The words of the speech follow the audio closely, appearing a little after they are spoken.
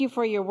You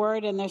for your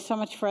word, and there's so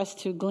much for us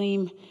to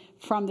glean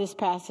from this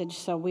passage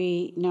so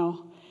we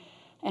know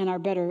and are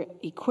better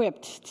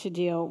equipped to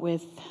deal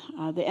with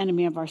the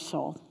enemy of our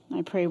soul.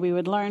 I pray we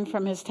would learn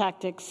from his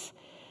tactics,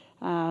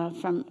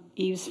 from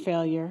Eve's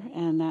failure,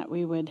 and that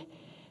we would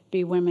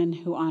be women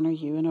who honor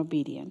you in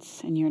obedience.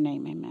 In your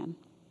name, amen.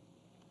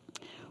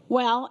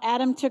 Well,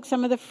 Adam took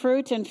some of the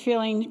fruit and,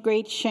 feeling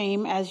great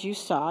shame, as you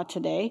saw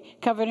today,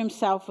 covered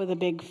himself with a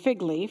big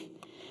fig leaf.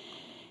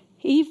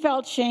 Eve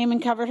felt shame and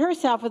covered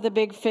herself with a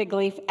big fig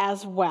leaf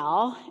as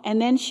well.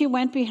 And then she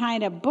went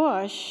behind a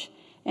bush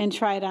and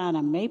tried on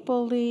a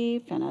maple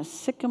leaf and a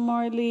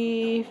sycamore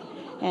leaf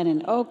and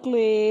an oak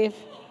leaf.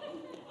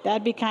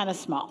 That'd be kind of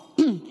small.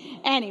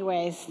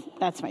 Anyways,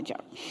 that's my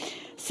joke.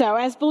 So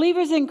as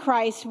believers in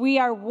Christ, we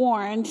are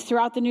warned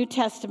throughout the New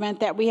Testament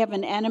that we have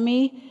an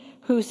enemy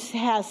who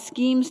has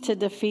schemes to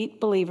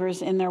defeat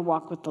believers in their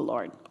walk with the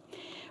Lord.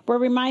 We're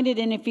reminded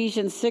in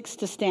Ephesians 6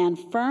 to stand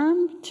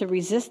firm, to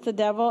resist the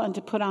devil, and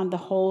to put on the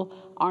whole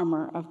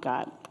armor of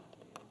God.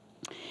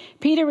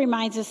 Peter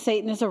reminds us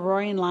Satan is a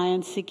roaring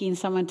lion seeking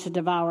someone to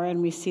devour,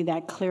 and we see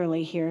that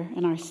clearly here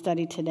in our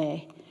study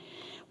today.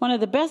 One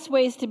of the best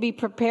ways to be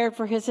prepared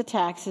for his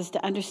attacks is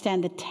to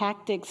understand the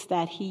tactics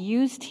that he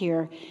used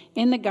here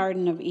in the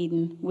Garden of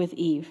Eden with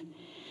Eve.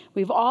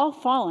 We've all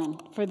fallen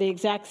for the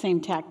exact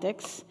same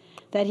tactics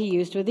that he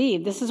used with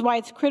Eve. This is why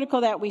it's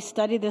critical that we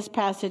study this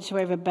passage so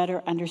we have a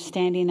better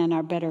understanding and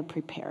are better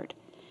prepared.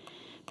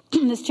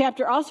 This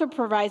chapter also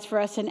provides for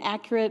us an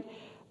accurate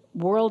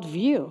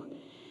worldview.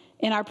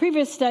 In our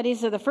previous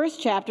studies of the first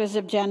chapters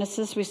of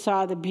Genesis, we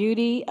saw the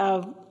beauty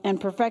of and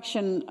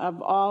perfection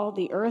of all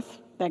the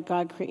earth that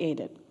God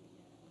created.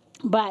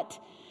 But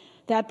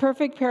that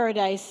perfect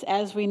paradise,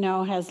 as we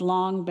know, has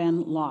long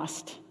been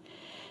lost.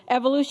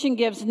 Evolution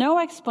gives no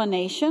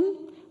explanation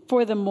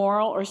for the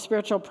moral or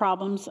spiritual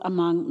problems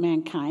among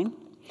mankind.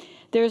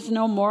 There's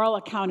no moral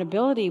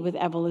accountability with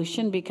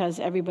evolution because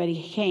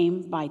everybody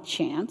came by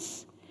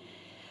chance.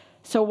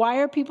 So why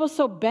are people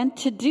so bent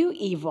to do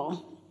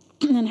evil?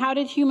 And how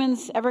did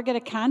humans ever get a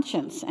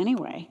conscience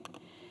anyway?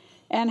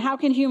 And how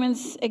can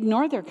humans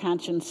ignore their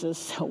consciences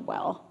so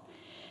well?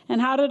 And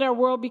how did our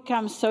world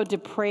become so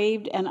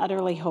depraved and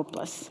utterly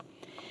hopeless?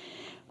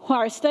 Well,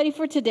 our study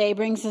for today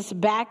brings us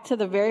back to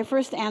the very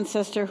first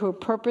ancestor who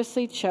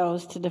purposely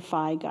chose to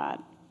defy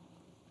God.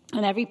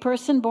 And every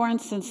person born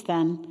since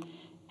then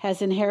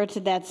has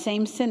inherited that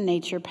same sin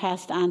nature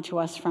passed on to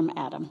us from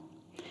Adam.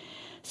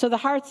 So the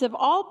hearts of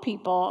all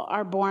people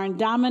are born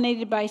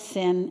dominated by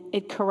sin.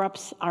 It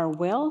corrupts our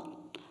will,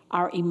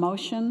 our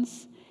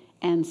emotions,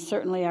 and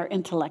certainly our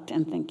intellect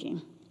and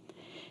thinking.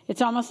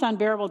 It's almost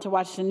unbearable to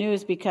watch the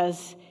news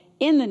because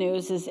in the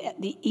news is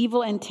the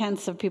evil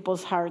intents of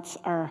people's hearts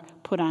are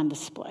put on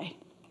display.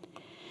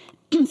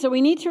 So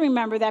we need to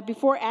remember that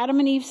before Adam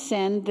and Eve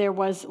sinned, there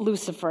was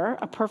Lucifer,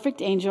 a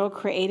perfect angel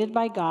created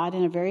by God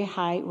in a very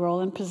high role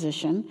and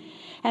position.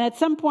 And at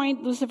some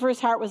point, Lucifer's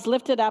heart was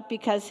lifted up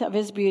because of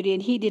his beauty,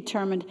 and he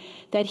determined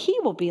that he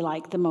will be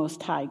like the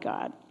Most High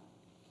God.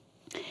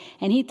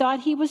 And he thought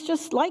he was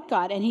just like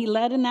God, and he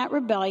led in that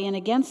rebellion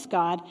against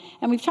God.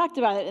 And we've talked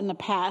about it in the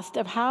past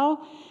of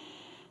how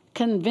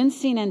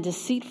convincing and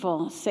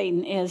deceitful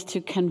Satan is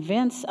to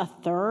convince a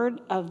third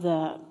of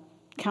the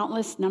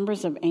countless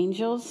numbers of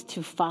angels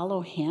to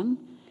follow him.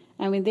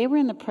 I mean, they were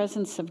in the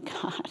presence of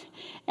God,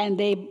 and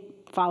they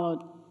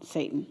followed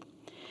Satan.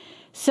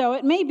 So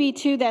it may be,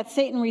 too, that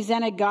Satan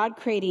resented God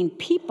creating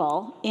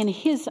people in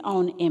his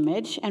own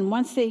image, and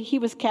once he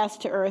was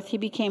cast to earth, he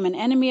became an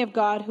enemy of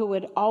God who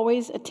would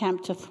always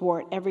attempt to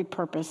thwart every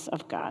purpose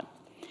of God.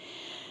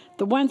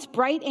 The once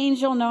bright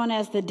angel known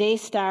as the day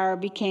star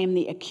became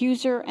the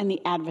accuser and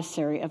the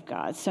adversary of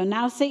God. So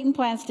now Satan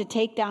plans to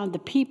take down the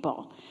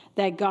people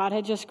that God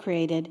had just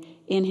created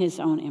in his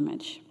own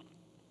image.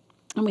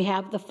 And we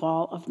have the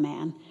fall of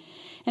man.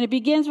 And it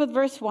begins with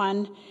verse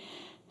 1.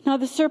 Now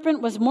the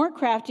serpent was more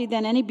crafty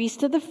than any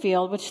beast of the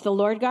field which the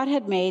Lord God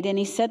had made, and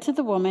he said to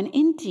the woman,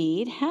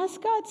 Indeed, has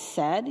God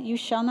said, you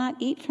shall not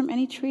eat from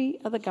any tree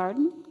of the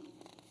garden?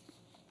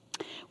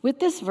 With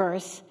this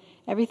verse,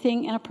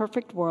 everything in a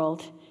perfect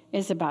world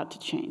is about to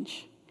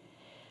change.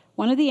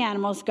 One of the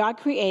animals God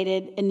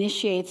created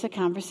initiates a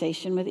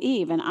conversation with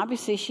Eve, and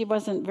obviously she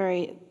wasn't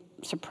very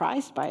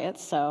surprised by it,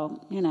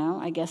 so,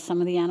 I guess some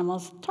of the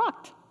animals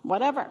talked,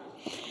 whatever.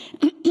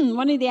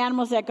 One of the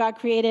animals that God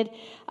created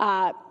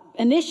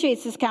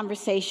initiates this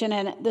conversation,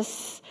 and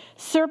this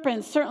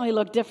serpent certainly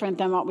looked different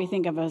than what we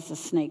think of as a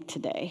snake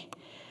today.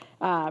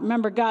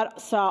 Remember,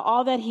 God saw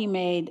all that he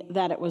made,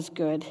 that it was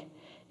good.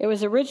 It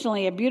was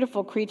originally a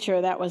beautiful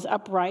creature that was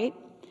upright,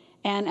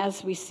 and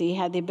as we see,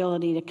 had the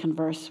ability to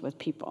converse with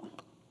people.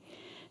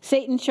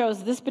 Satan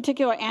chose this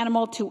particular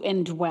animal to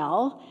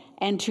indwell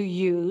and to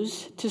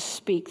use to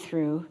speak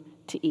through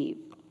to Eve.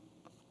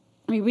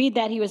 We read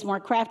that he was more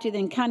crafty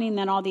than cunning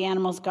than all the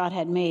animals God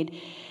had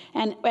made.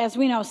 And as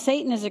we know,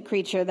 Satan is a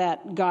creature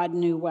that God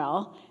knew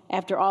well.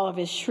 After all of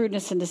his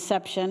shrewdness and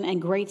deception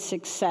and great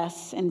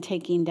success in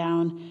taking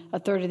down a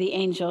third of the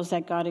angels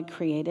that God had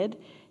created,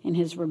 in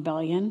his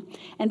rebellion.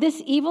 And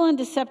this evil and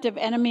deceptive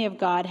enemy of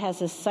God has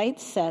his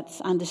sights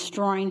set on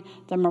destroying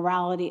the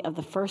morality of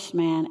the first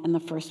man and the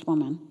first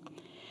woman.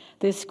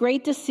 This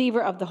great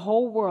deceiver of the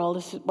whole world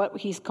is what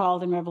he's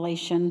called in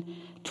Revelation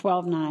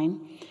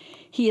 12:9.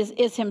 He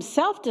is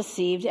himself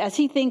deceived as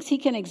he thinks he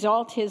can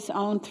exalt his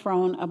own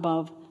throne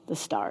above the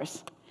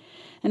stars.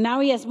 And now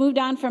he has moved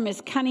on from his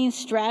cunning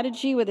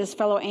strategy with his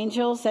fellow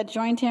angels that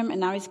joined him,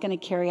 and now he's going to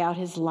carry out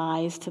his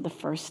lies to the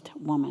first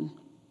woman.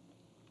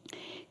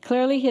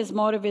 Clearly, his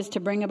motive is to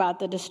bring about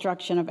the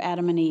destruction of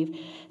Adam and Eve.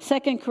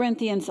 2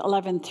 Corinthians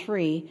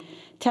 11:3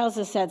 tells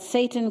us that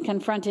Satan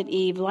confronted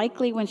Eve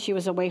likely when she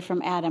was away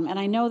from Adam. And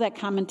I know that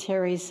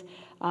commentaries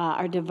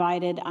are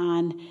divided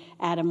on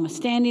Adam was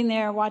standing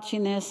there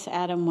watching this.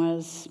 Adam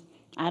was,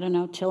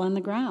 tilling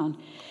the ground.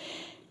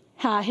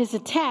 His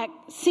attack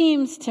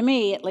seems to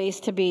me, at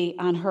least, to be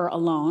on her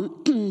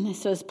alone.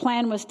 So his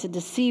plan was to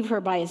deceive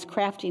her by his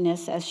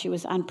craftiness as she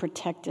was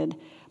unprotected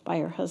by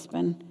her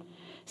husband.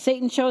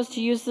 Satan chose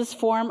to use this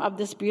form of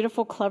this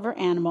beautiful, clever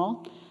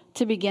animal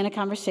to begin a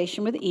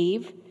conversation with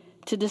Eve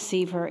to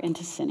deceive her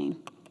into sinning.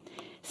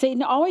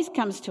 Satan always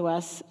comes to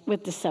us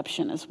with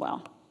deception as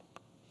well.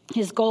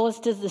 His goal is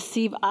to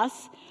deceive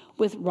us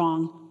with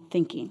wrong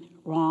thinking,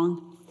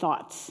 wrong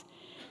thoughts.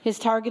 His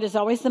target is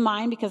always the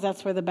mind because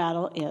that's where the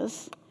battle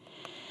is.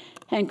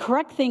 And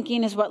correct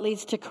thinking is what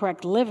leads to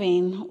correct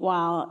living,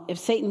 while if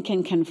Satan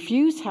can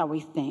confuse how we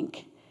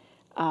think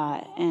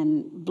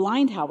and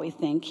blind how we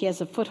think, he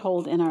has a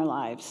foothold in our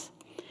lives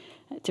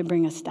to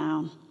bring us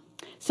down.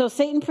 So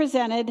Satan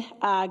presented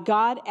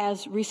God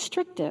as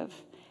restrictive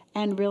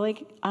and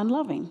really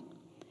unloving.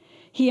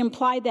 He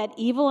implied that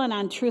evil and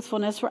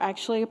untruthfulness were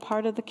actually a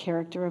part of the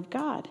character of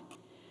God.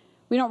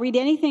 We don't read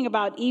anything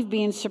about Eve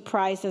being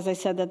surprised, as I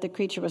said, that the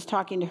creature was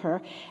talking to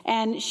her.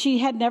 And she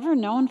had never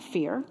known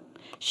fear.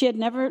 She had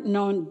never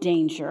known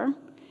danger.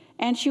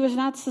 And she was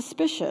not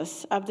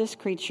suspicious of this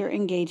creature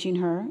engaging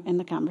her in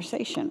the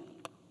conversation.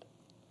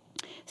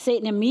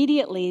 Satan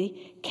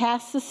immediately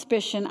cast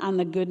suspicion on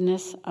the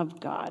goodness of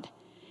God.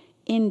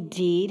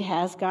 Indeed,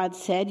 has God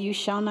said, "You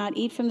shall not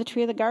eat from the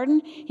tree of the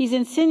garden"? He's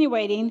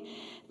insinuating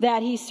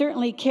that he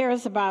certainly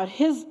cares about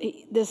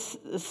this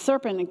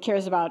serpent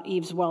cares about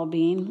Eve's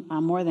well-being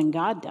more than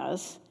God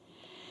does.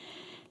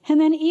 And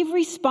then Eve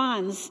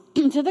responds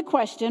to the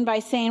question by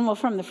saying, well,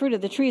 from the fruit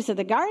of the trees of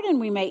the garden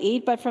we may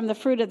eat, but from the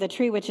fruit of the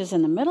tree which is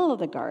in the middle of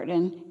the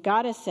garden,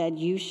 God has said,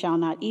 "You shall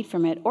not eat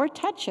from it or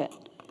touch it,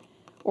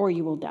 or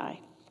you will die."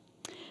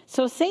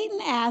 So Satan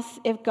asks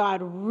if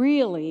God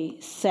really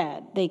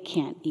said they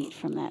can't eat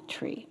from that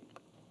tree.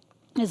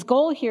 His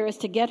goal here is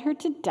to get her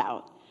to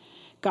doubt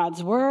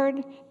God's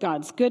word,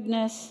 God's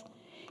goodness.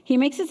 He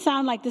makes it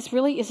sound like this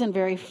really isn't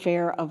very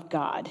fair of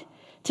God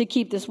to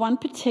keep this one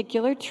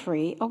particular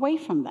tree away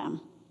from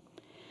them.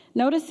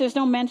 Notice there's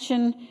no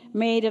mention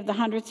made of the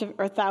hundreds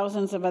or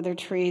thousands of other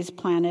trees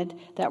planted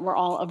that were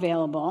all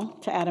available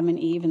to Adam and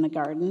Eve in the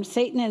garden.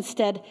 Satan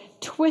instead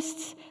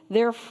twists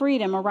their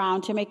freedom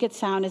around to make it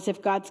sound as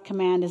if God's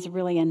command is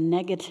really a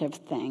negative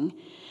thing,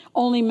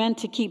 only meant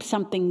to keep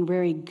something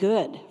very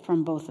good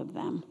from both of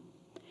them.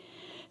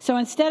 So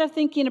instead of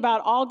thinking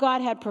about all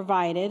God had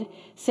provided,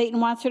 Satan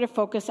wants her to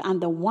focus on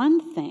the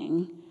one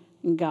thing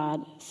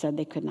God said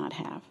they could not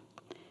have.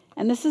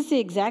 And this is the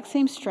exact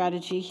same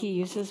strategy he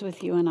uses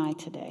with you and I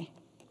today.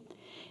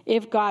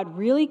 If God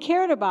really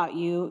cared about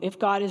you, if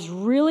God is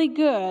really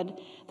good,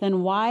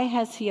 then why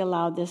has he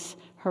allowed this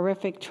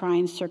horrific,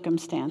 trying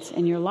circumstance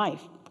in your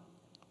life?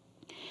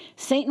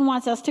 Satan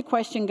wants us to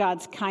question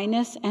God's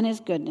kindness and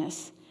his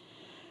goodness.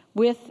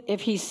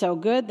 If he's so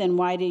good, then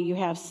why did you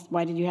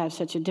have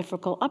such a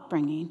difficult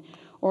upbringing?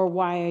 Or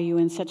why are you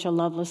in such a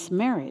loveless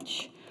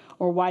marriage?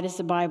 Or why does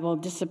the Bible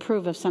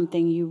disapprove of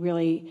something you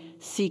really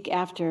seek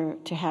after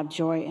to have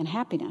joy and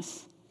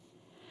happiness?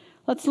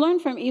 Let's learn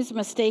from Eve's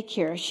mistake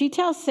here. She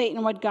tells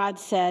Satan what God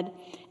said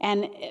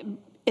and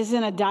is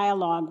in a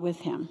dialogue with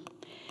him.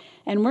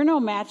 And we're no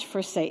match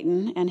for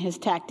Satan and his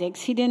tactics.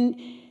 She didn't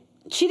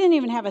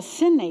even have a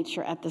sin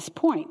nature at this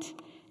point.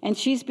 And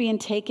she's being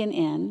taken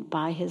in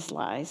by his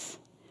lies.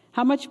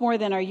 How much more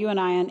then are you and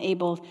I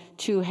unable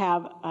to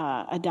have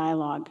a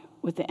dialogue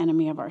with the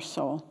enemy of our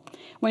soul?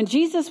 When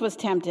Jesus was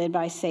tempted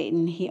by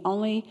Satan, he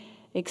only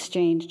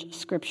exchanged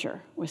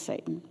scripture with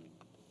Satan.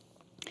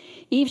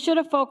 Eve should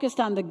have focused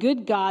on the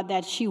good God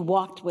that she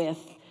walked with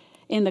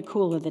in the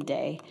cool of the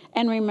day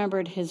and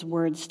remembered his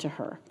words to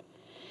her.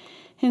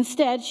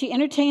 Instead, she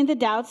entertained the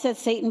doubts that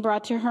Satan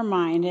brought to her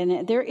mind,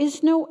 and there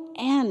is no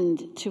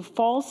end to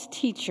false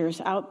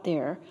teachers out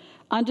there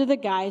under the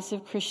guise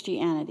of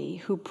Christianity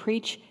who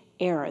preach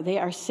error. They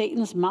are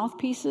Satan's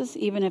mouthpieces,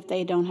 even if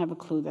they don't have a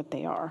clue that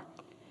they are.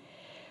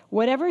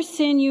 Whatever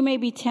sin you may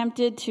be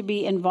tempted to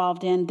be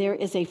involved in, there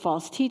is a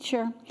false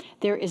teacher.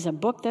 There is a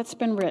book that's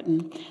been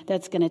written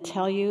that's going to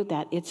tell you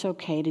that it's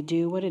okay to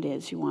do what it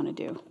is you want to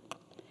do.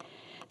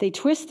 They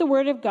twist the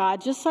word of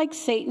God just like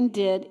Satan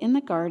did in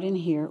the garden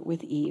here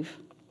with Eve,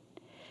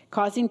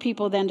 causing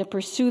people then to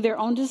pursue their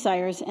own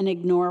desires and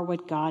ignore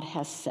what God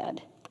has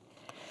said.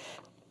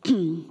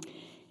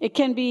 It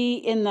can be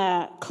in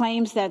the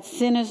claims that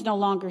sin is no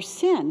longer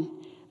sin.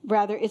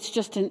 Rather, it's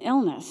just an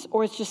illness,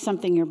 or it's just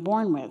something you're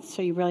born with,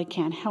 so you really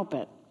can't help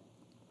it.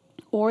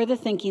 Or the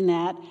thinking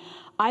that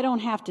I don't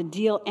have to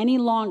deal any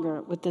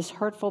longer with this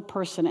hurtful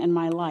person in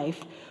my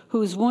life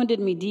who's wounded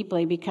me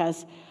deeply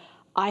because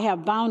I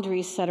have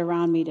boundaries set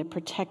around me to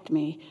protect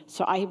me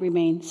so I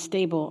remain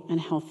stable and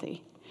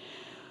healthy.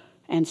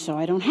 And so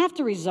I don't have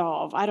to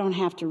resolve. I don't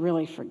have to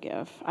really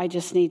forgive. I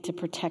just need to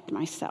protect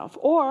myself.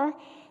 Or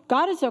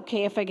God is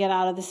okay if I get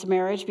out of this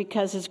marriage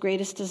because his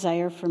greatest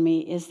desire for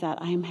me is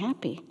that I am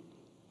happy.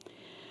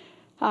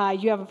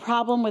 You have a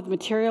problem with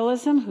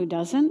materialism, who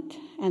doesn't?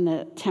 And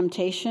the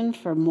temptation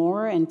for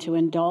more and to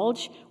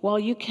indulge. Well,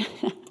 you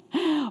can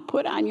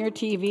put on your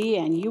TV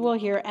and you will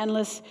hear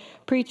endless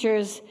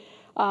preachers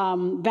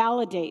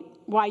validate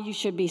why you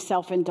should be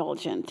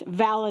self-indulgent.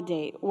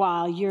 Validate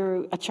while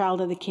you're a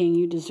child of the King,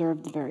 you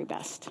deserve the very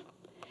best.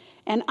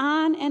 And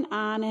on and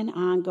on and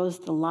on goes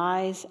the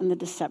lies and the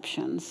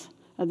deceptions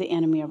of the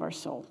enemy of our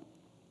soul.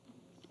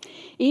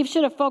 Eve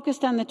should have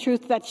focused on the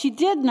truth that she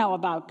did know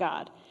about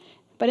God.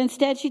 But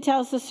instead, she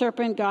tells the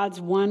serpent God's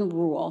one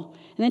rule.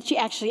 And then she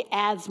actually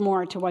adds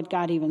more to what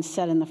God even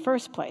said in the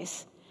first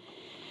place.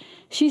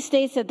 She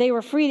states that they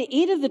were free to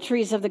eat of the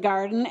trees of the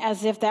garden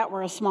as if that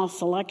were a small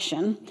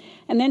selection.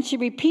 And then she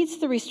repeats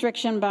the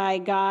restriction by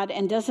God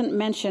and doesn't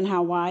mention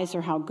how wise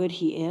or how good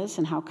he is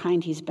and how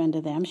kind he's been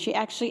to them. She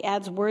actually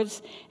adds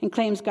words and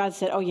claims God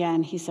said, oh yeah,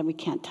 and he said we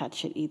can't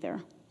touch it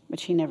either,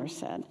 which he never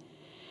said.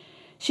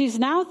 She's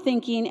now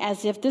thinking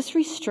as if this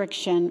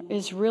restriction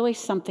is really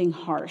something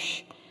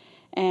harsh.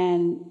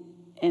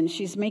 And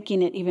she's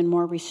making it even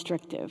more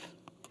restrictive.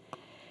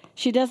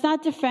 She does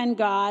not defend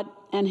God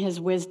and his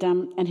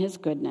wisdom and his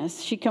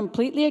goodness. She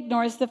completely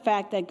ignores the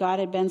fact that God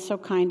had been so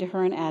kind to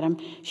her and Adam.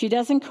 She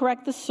doesn't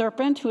correct the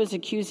serpent who is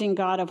accusing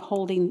God of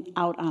holding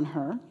out on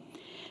her.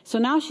 So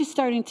now she's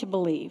starting to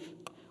believe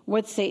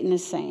what Satan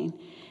is saying.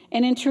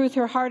 And in truth,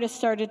 her heart has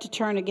started to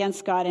turn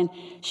against God, and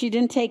she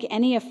didn't take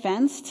any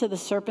offense to the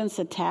serpent's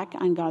attack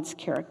on God's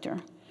character.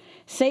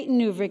 Satan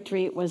knew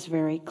victory was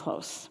very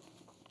close.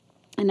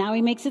 And now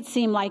he makes it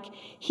seem like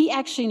he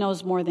actually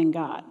knows more than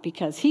God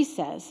because he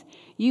says,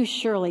 you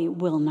surely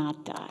will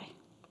not die.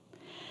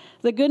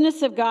 The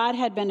goodness of God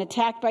had been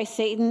attacked by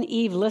Satan.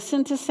 Eve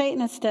listened to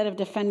Satan instead of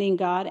defending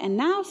God. And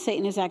now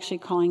Satan is actually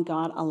calling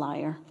God a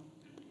liar.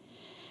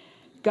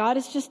 God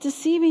is just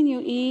deceiving you,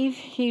 Eve.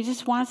 He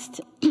just wants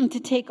to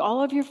take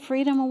all of your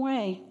freedom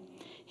away.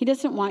 He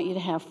doesn't want you to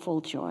have full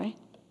joy.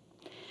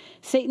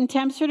 Satan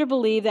tempts her to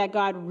believe that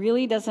God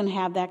really doesn't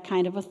have that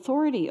kind of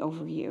authority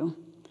over you.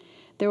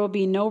 There will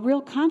be no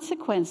real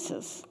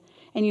consequences,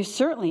 and you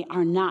certainly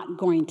are not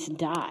going to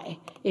die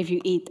if you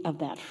eat of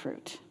that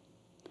fruit.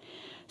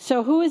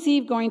 So who is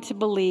Eve going to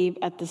believe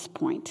at this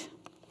point?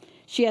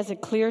 She has a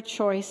clear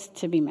choice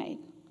to be made.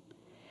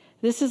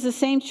 This is the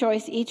same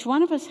choice each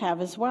one of us have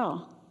as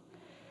well.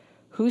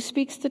 Who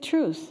speaks the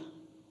truth?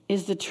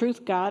 Is the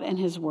truth God and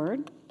his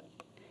word?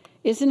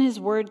 Isn't his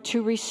word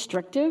too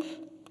restrictive?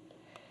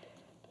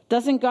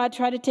 Doesn't God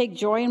try to take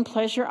joy and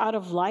pleasure out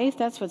of life?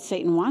 That's what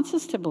Satan wants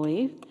us to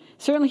believe.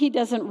 Certainly he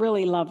doesn't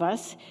really love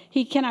us.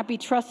 He cannot be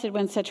trusted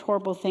when such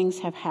horrible things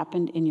have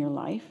happened in your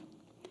life.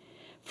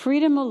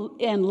 Freedom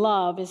and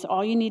love is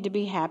all you need to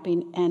be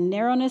happy, and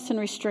narrowness and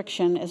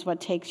restriction is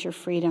what takes your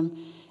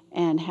freedom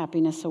and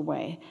happiness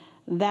away.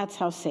 That's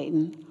how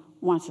Satan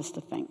wants us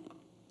to think.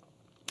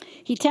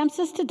 He tempts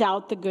us to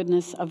doubt the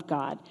goodness of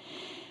God.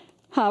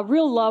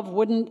 Real love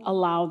wouldn't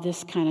allow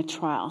this kind of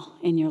trial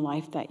in your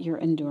life that you're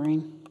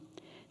enduring.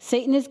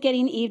 Satan is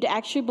getting Eve to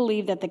actually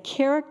believe that the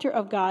character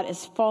of God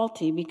is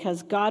faulty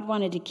because God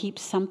wanted to keep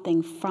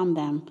something from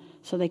them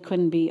so they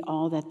couldn't be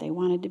all that they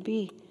wanted to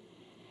be.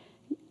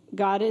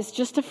 God is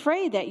just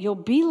afraid that you'll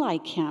be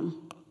like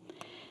him.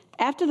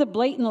 After the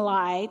blatant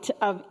lie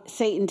of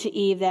Satan to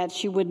Eve that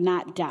she would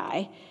not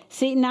die,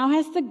 Satan now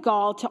has the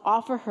gall to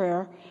offer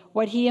her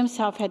what he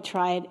himself had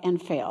tried and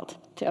failed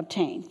to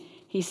obtain.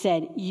 He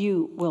said,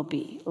 you will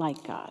be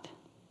like God.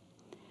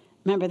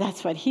 Remember,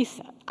 that's what he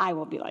said. I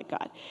will be like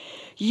God.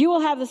 You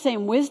will have the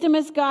same wisdom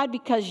as God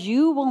because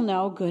you will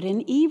know good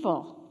and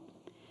evil.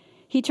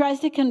 He tries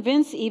to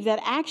convince Eve that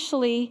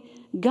actually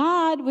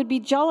God would be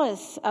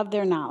jealous of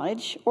their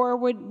knowledge or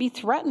would be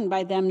threatened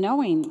by them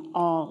knowing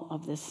all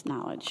of this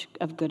knowledge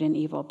of good and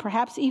evil.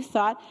 Perhaps Eve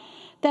thought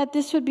that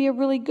this would be a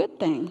really good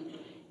thing,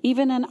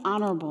 even an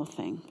honorable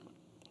thing.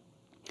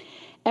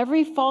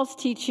 Every false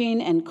teaching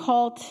and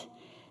cult,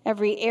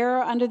 every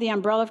error under the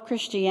umbrella of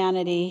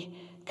Christianity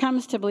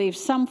comes to believe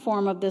some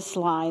form of this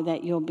lie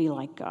that you'll be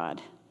like God.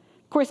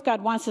 Of course,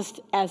 God wants us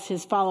as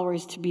his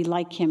followers to be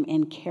like him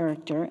in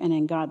character and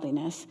in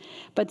godliness.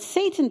 But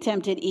Satan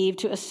tempted Eve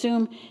to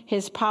assume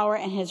his power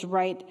and his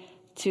right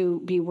to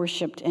be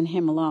worshipped in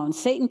him alone.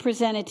 Satan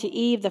presented to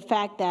Eve the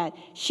fact that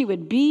she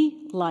would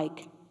be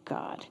like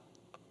God.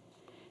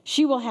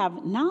 She will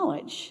have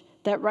knowledge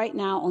that right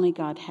now only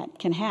God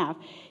can have.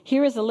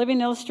 Here is a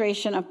living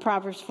illustration of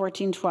Proverbs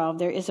 14:12.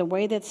 There is a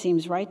way that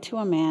seems right to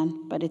a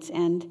man, but its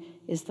end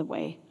is the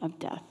way of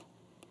death.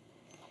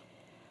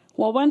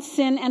 Well, once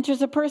sin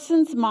enters a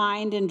person's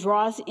mind and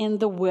draws in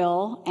the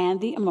will and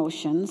the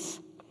emotions,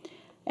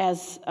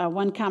 as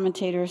one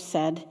commentator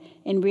said,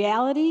 in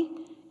reality,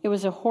 it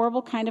was a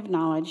horrible kind of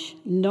knowledge,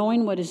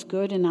 knowing what is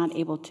good and not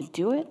able to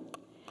do it,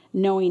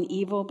 knowing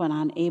evil but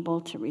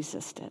unable to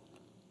resist it.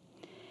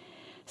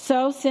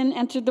 So sin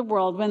entered the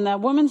world. When the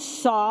woman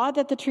saw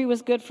that the tree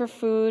was good for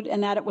food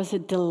and that it was a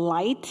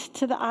delight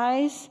to the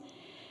eyes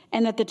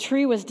and that the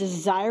tree was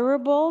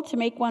desirable to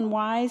make one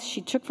wise,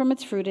 she took from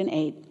its fruit and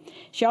ate.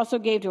 She also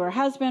gave to her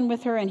husband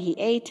with her, and he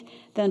ate.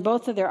 Then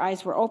both of their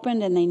eyes were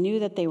opened, and they knew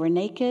that they were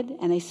naked,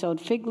 and they sewed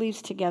fig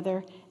leaves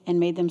together and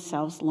made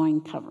themselves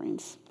loin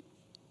coverings.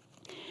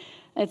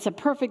 It's a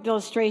perfect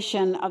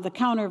illustration of the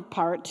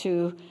counterpart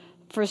to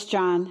 1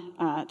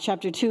 John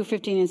chapter 2,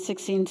 15 and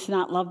 16, to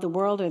not love the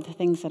world or the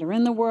things that are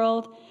in the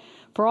world.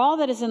 For all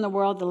that is in the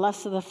world, the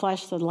lust of the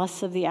flesh, the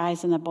lust of the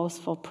eyes, and the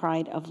boastful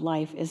pride of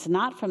life is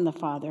not from the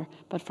Father,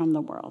 but from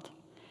the world.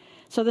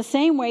 So the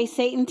same way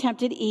Satan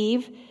tempted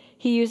Eve,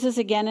 he uses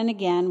again and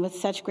again with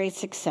such great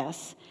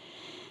success.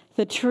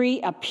 The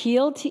tree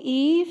appealed to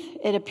Eve.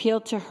 It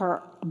appealed to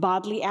her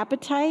bodily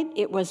appetite.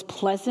 It was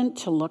pleasant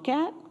to look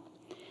at.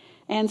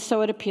 And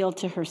so it appealed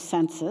to her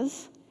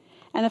senses.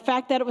 And the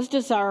fact that it was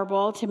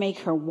desirable to make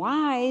her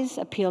wise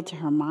appealed to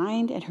her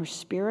mind and her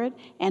spirit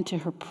and to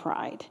her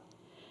pride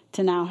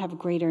to now have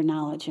greater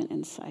knowledge and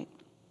insight.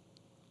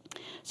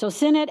 So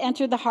sin had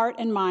entered the heart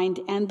and mind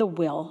and the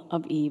will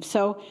of Eve.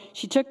 So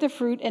she took the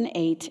fruit and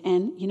ate,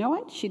 and you know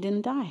what? She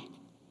didn't die.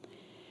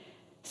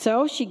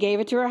 So she gave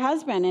it to her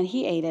husband, and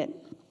he ate it.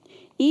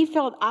 Eve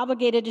felt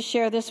obligated to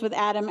share this with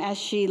Adam as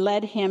she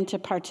led him to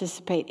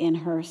participate in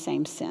her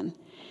same sin.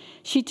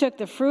 She took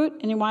the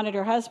fruit and wanted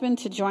her husband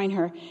to join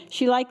her.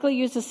 She likely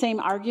used the same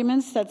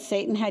arguments that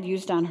Satan had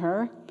used on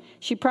her.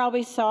 She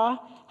probably saw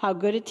how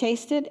good it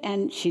tasted,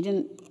 and she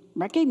didn't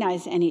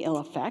recognize any ill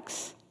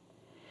effects.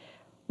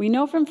 We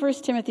know from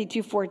 1 Timothy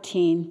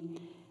 2:14,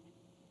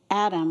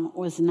 Adam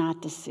was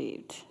not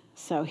deceived.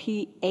 So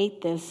he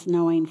ate this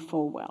knowing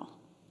full well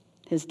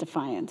his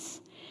defiance.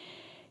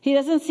 He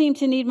doesn't seem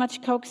to need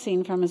much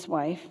coaxing from his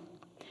wife.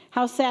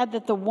 How sad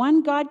that the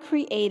one God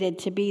created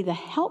to be the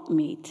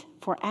helpmeet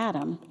for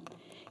Adam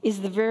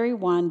is the very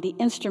one, the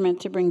instrument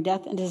to bring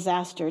death and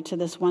disaster to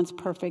this once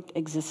perfect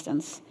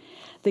existence.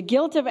 The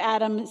guilt of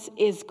Adam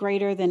is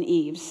greater than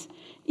Eve's.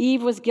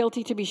 Eve was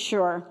guilty to be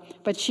sure,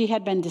 but she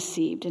had been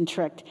deceived and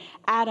tricked.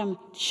 Adam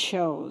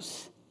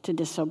chose to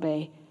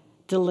disobey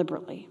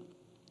deliberately.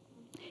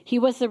 He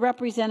was the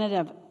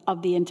representative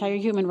of the entire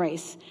human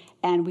race,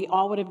 and we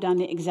all would have done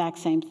the exact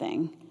same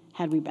thing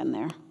had we been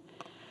there.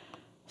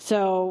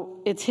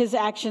 So it's his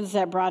actions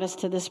that brought us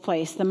to this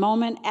place. The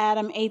moment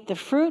Adam ate the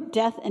fruit,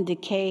 death and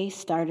decay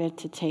started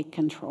to take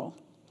control.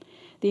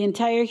 The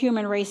entire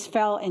human race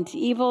fell into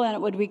evil, and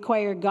it would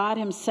require God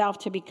himself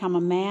to become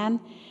a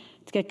man,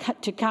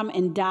 to come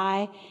and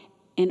die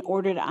in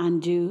order to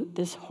undo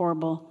this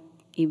horrible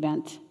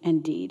event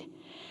and deed.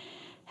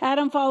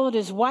 Adam followed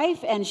his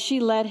wife, and she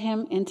led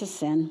him into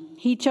sin.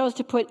 He chose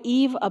to put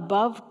Eve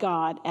above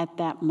God at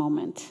that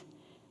moment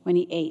when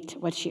he ate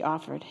what she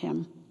offered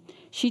him.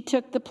 She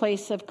took the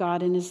place of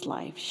God in his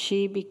life.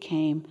 She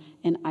became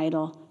an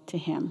idol to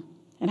him.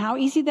 And how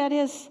easy that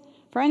is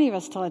for any of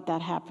us to let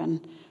that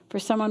happen. For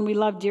someone we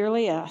love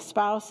dearly, a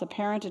spouse, a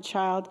parent, a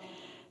child,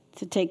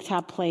 to take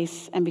top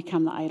place and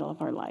become the idol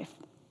of our life.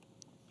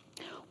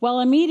 Well,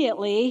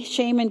 immediately,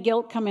 shame and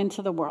guilt come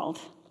into the world.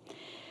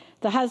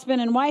 The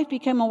husband and wife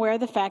become aware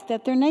of the fact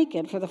that they're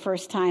naked for the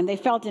first time. They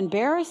felt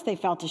embarrassed, they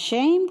felt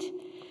ashamed,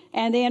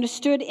 and they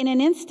understood in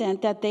an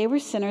instant that they were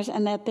sinners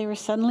and that they were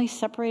suddenly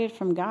separated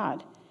from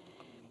God.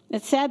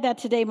 It's sad that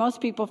today most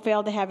people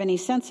fail to have any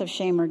sense of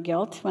shame or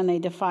guilt when they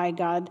defy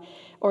God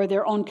or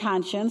their own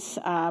conscience,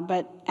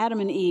 but Adam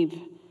and Eve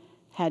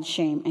had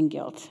shame and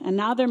guilt. And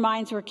now their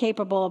minds were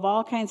capable of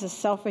all kinds of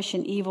selfish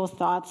and evil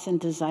thoughts and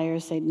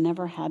desires they'd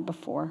never had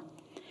before.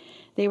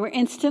 They were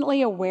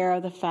instantly aware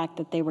of the fact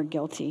that they were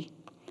guilty.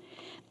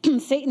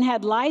 Satan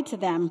had lied to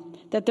them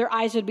that their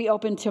eyes would be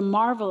open to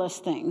marvelous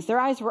things. Their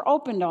eyes were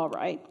opened all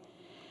right.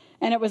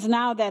 And it was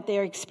now that they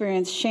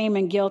experienced shame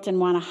and guilt and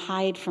want to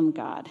hide from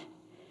God.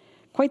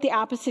 Quite the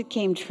opposite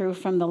came true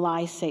from the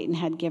lie Satan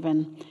had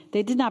given.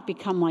 They did not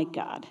become like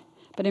God,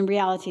 but in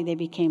reality they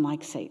became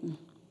like Satan.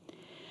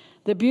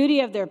 The beauty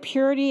of their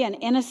purity and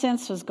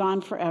innocence was gone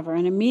forever,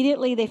 and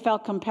immediately they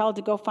felt compelled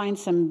to go find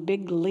some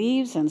big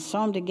leaves and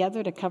sew them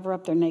together to cover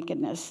up their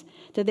nakedness.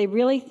 Did they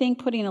really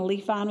think putting a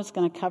leaf on was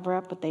going to cover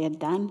up what they had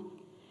done?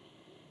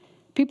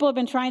 People have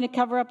been trying to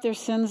cover up their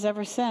sins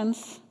ever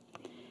since.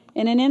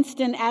 In an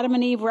instant, Adam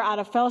and Eve were out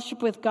of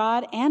fellowship with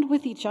God and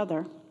with each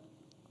other.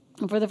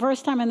 And for the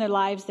first time in their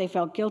lives, they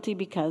felt guilty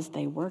because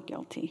they were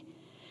guilty.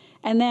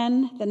 And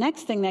then the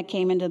next thing that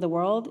came into the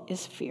world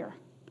is fear.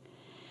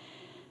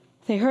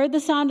 They heard the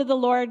sound of the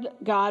Lord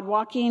God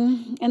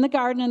walking in the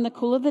garden in the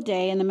cool of the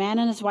day, and the man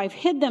and his wife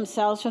hid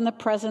themselves from the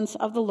presence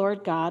of the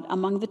Lord God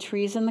among the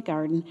trees in the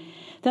garden.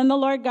 Then the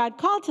Lord God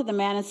called to the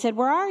man and said,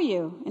 "Where are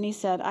you?" And he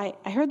said, I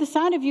heard the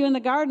sound of you in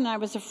the garden. I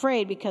was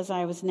afraid because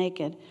I was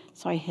naked,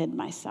 so I hid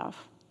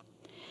myself.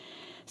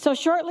 So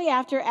shortly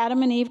after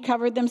Adam and Eve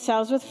covered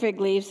themselves with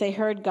fig leaves, they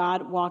heard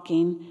God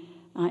walking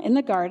in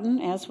the garden,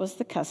 as was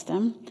the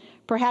custom.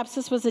 Perhaps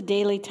this was a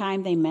daily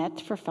time they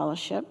met for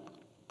fellowship.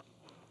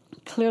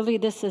 Clearly,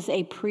 this is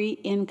a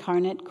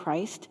pre-incarnate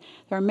Christ.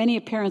 There are many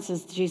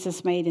appearances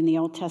Jesus made in the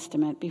Old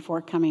Testament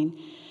before coming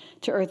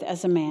to earth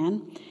as a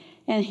man.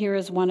 And here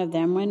is one of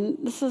them.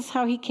 When this is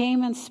how he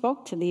came and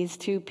spoke to these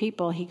two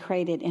people he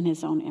created in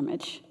his own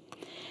image.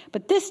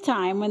 But this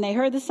time, when they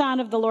heard the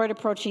sound of the Lord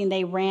approaching,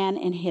 they ran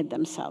and hid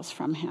themselves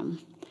from him.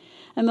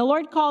 And the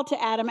Lord called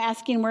to Adam,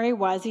 asking where he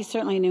was. He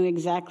certainly knew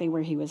exactly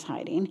where he was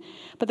hiding.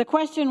 But the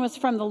question was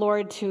from the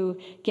Lord to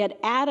get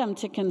Adam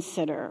to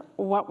consider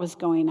what was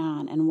going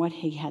on and what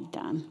he had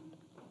done.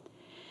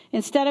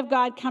 Instead of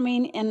God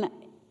coming in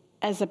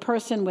as a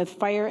person with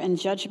fire and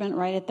judgment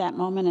right at that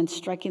moment and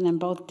striking them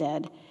both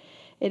dead,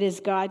 it is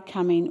God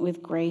coming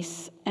with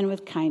grace and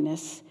with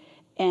kindness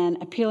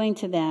and appealing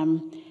to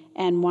them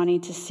and wanting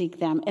to seek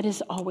them. It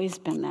has always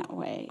been that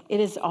way.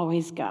 It is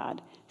always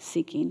God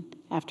seeking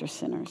after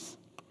sinners.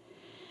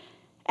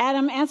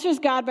 Adam answers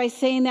God by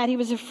saying that he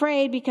was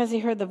afraid because he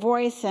heard the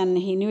voice and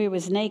he knew he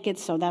was naked,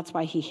 so that's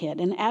why he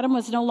hid. And Adam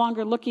was no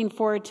longer looking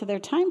forward to their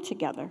time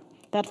together.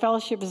 That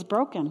fellowship is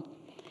broken.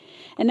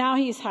 And now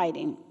he's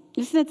hiding.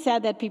 Isn't it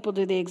sad that people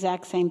do the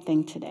exact same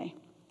thing today?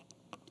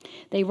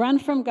 They run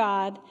from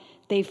God.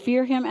 They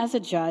fear him as a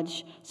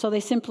judge, so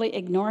they simply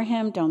ignore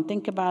him, don't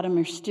think about him,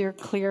 or steer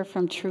clear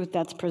from truth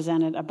that's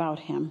presented about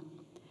him.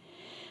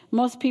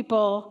 Most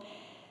people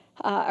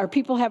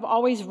have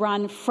always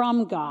run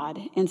from God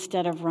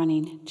instead of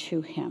running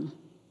to him.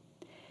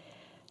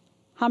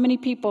 How many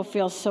people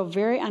feel so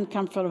very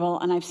uncomfortable,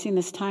 and I've seen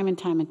this time and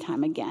time and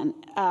time again,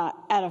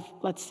 at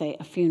let's say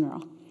a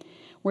funeral,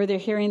 where they're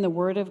hearing the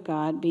word of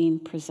God being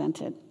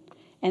presented,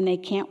 and they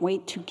can't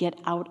wait to get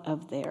out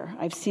of there.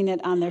 I've seen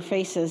it on their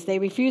faces. They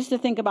refuse to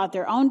think about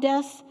their own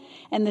deaths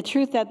and the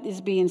truth that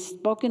is being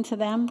spoken to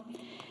them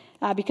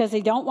because they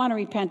don't want to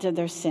repent of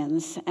their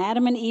sins.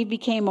 Adam and Eve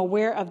became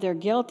aware of their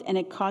guilt, and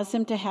it caused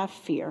them to have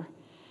fear.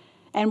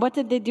 And what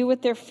did they do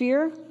with their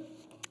fear?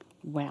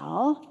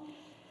 Well,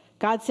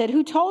 God said,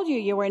 "Who told you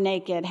you were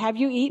naked? Have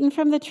you eaten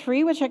from the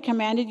tree which I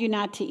commanded you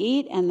not to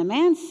eat?" And the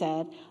man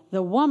said,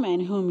 "The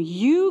woman whom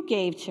you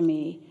gave to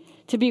me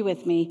to be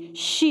with me,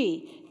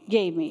 she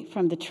gave me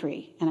from the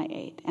tree, and I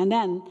ate." And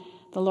then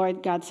the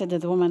Lord God said to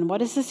the woman,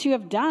 "What is this you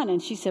have done?"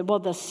 And she said, "Well,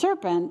 the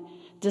serpent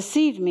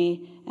deceived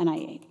me, and I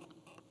ate."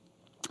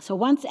 So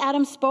once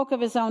Adam spoke of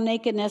his own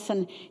nakedness,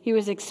 and he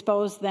was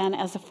exposed then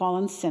as a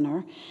fallen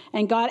sinner,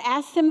 and God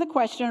asked him the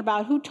question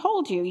about who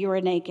told you you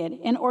were naked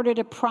in order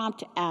to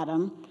prompt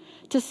Adam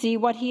to see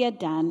what he had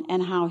done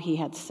and how he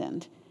had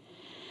sinned.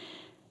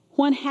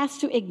 One has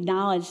to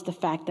acknowledge the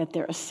fact that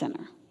they're a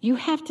sinner. You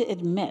have to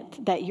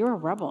admit that you're a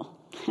rebel.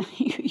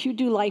 You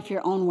do life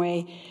your own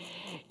way.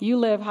 You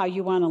live how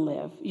you want to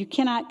live. You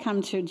cannot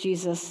come to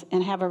Jesus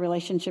and have a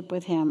relationship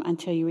with him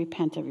until you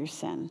repent of your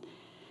sin.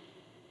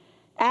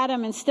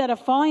 Adam, instead of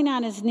falling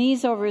on his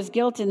knees over his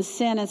guilt and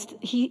sin,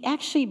 he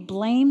actually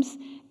blames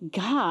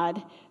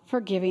God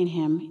for giving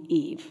him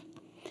Eve.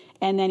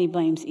 And then he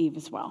blames Eve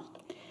as well.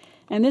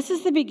 And this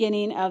is the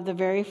beginning of the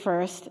very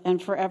first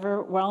and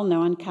forever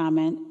well-known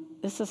comment,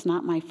 "This is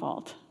not my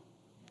fault."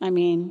 I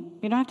mean,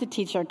 we don't have to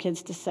teach our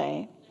kids to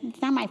say,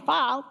 "It's not my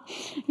fault."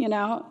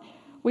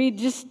 We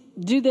just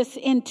do this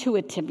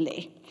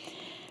intuitively.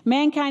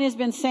 Mankind has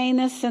been saying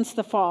this since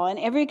the fall, and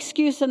every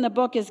excuse in the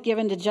book is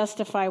given to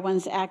justify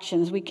one's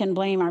actions. We can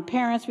blame our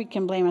parents, we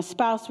can blame a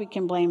spouse, we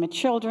can blame a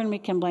children, we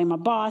can blame a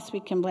boss, we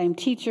can blame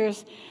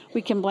teachers,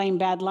 we can blame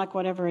bad luck,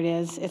 whatever it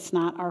is, it's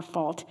not our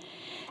fault.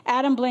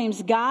 Adam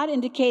blames God,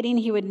 indicating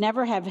he would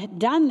never have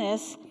done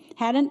this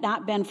had it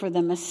not been for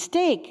the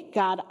mistake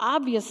God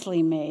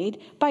obviously made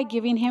by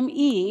giving him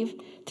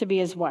Eve to be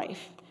his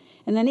wife.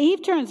 And then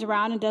Eve turns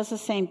around and does the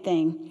same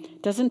thing,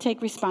 doesn't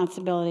take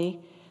responsibility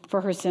for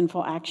her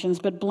sinful actions,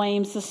 but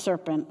blames the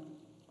serpent.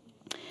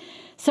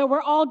 So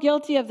we're all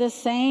guilty of this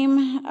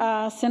same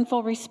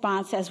sinful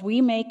response as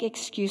we make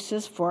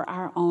excuses for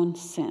our own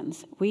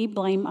sins. We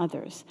blame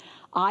others.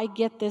 I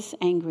get this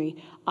angry.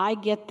 I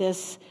get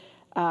this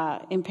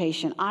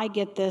impatient. I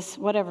get this,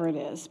 whatever it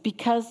is,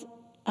 because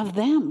of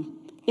them.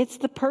 It's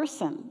the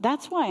person.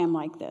 That's why I'm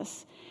like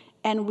this.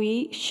 And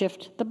we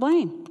shift the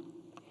blame.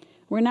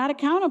 We're not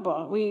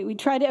accountable. We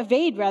try to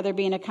evade rather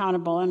being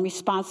accountable and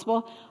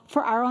responsible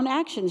for our own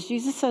actions.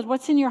 Jesus said,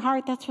 what's in your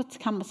heart, that's what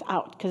comes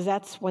out, because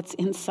that's what's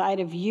inside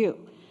of you.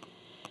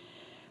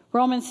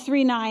 Romans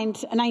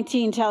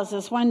 3:19 tells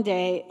us one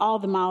day all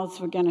the mouths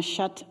were going to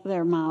shut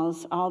their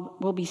mouths. All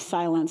will be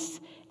silenced.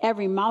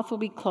 Every mouth will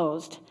be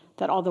closed,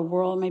 that all the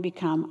world may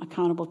become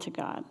accountable to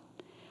God.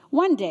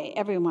 One day,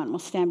 everyone will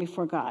stand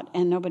before God,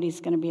 and nobody's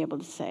going to be able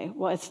to say,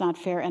 well, it's not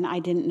fair, and I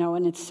didn't know,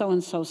 and it's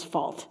so-and-so's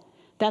fault.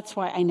 That's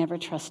why I never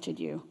trusted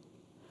you.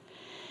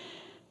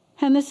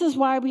 And this is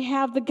why we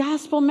have the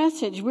gospel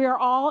message. We are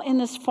all in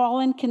this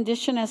fallen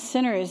condition as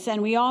sinners,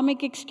 and we all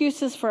make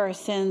excuses for our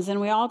sins,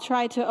 and we all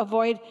try to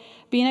avoid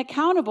being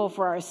accountable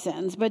for our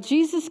sins. But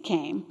Jesus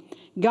came,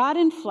 God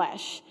in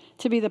flesh,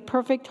 to be the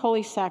perfect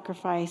holy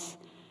sacrifice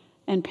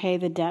and pay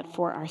the debt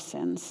for our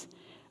sins.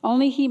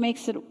 Only he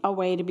makes it a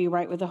way to be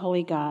right with the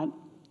holy God.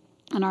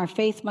 And our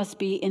faith must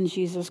be in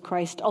Jesus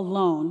Christ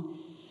alone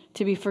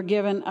to be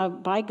forgiven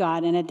by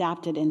God and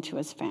adopted into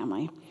his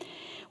family.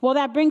 Well,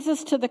 that brings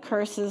us to the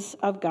curses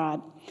of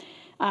God.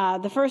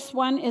 The first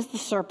one is the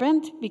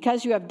serpent.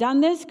 Because you have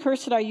done this,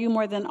 cursed are you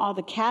more than all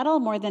the cattle,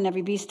 more than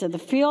every beast of the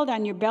field.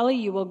 On your belly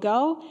you will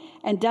go,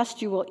 and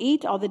dust you will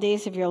eat all the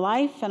days of your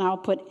life. And I'll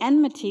put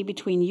enmity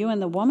between you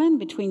and the woman,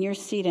 between your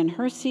seed and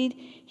her seed.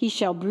 He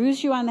shall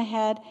bruise you on the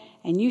head,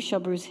 and you shall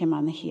bruise him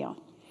on the heel.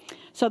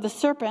 So the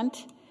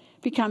serpent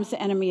becomes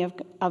the enemy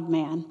of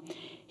man.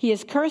 He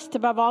is cursed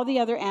above all the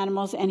other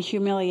animals and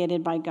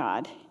humiliated by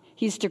God.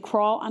 He's to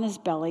crawl on his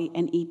belly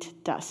and eat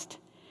dust.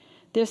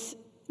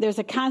 There's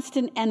a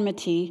constant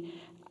enmity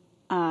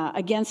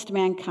against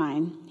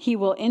mankind. He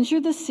will injure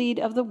the seed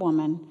of the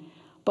woman,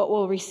 but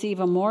will receive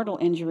a mortal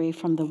injury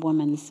from the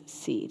woman's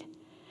seed.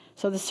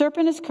 So the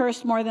serpent is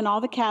cursed more than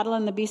all the cattle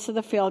and the beasts of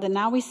the field. And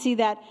now we see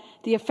that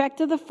the effect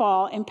of the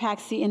fall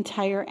impacts the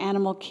entire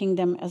animal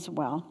kingdom as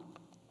well.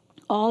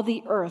 All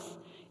the earth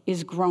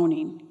is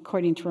groaning,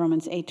 according to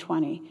Romans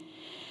 8:20.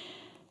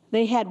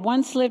 They had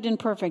once lived in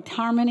perfect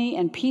harmony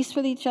and peace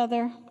with each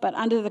other, but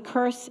under the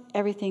curse,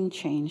 everything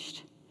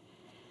changed.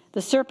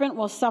 The serpent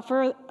will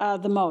suffer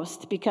the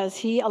most because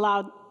he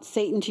allowed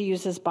Satan to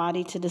use his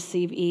body to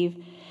deceive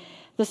Eve.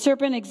 The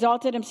serpent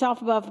exalted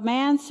himself above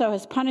man, so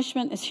his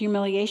punishment is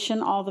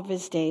humiliation all of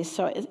his days.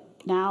 So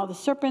now the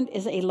serpent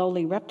is a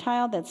lowly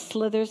reptile that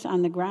slithers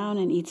on the ground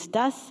and eats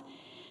dust,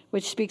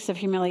 which speaks of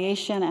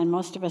humiliation, and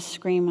most of us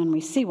scream when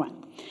we see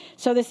one.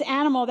 So this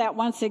animal that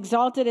once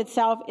exalted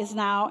itself is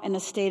now in a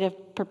state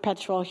of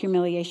perpetual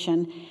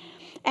humiliation.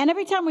 And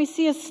every time we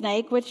see a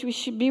snake, which we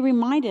should be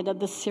reminded of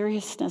the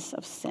seriousness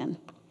of sin.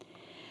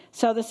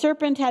 So the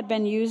serpent had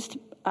been used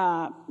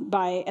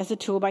as a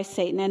tool by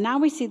Satan. And now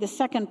we see the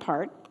second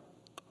part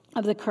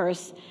of the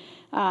curse,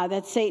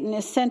 that Satan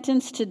is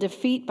sentenced to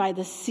defeat by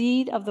the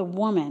seed of the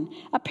woman.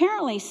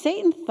 Apparently,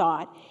 Satan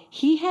thought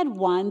he had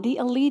won the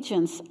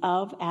allegiance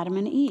of Adam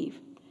and Eve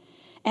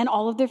and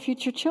all of their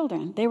future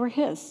children. They were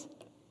his.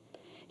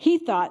 He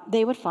thought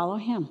they would follow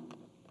him.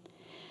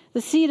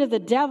 The seed of the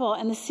devil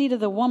and the seed of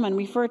the woman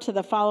refer to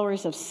the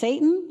followers of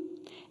Satan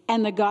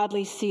and the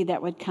godly seed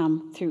that would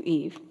come through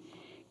Eve.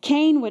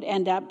 Cain would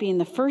end up being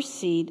the first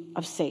seed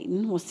of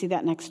Satan. We'll see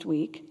that next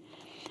week.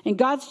 And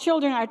God's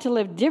children are to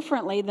live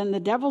differently than the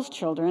devil's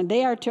children.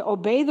 They are to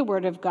obey the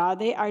word of God.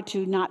 They are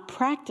to not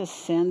practice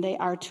sin. They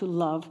are to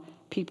love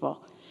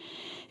people.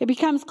 It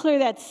becomes clear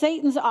that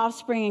Satan's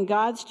offspring and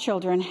God's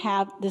children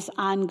have this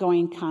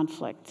ongoing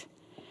conflict.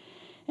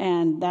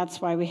 And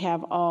that's why we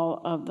have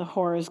all of the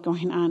horrors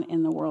going on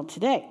in the world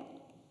today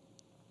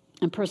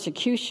and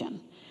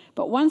persecution.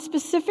 But one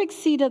specific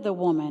seed of the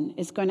woman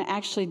is going to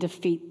actually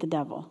defeat the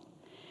devil.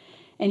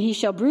 And he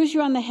shall bruise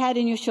you on the head,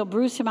 and you shall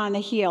bruise him on the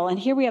heel. And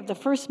here we have the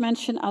first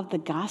mention of the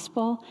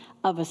gospel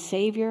of a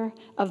Savior,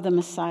 of the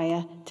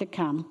Messiah to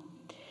come.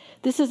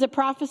 This is a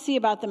prophecy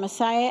about the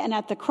Messiah, and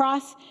at the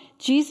cross,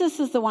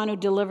 Jesus is the one who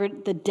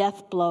delivered the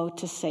death blow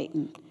to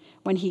Satan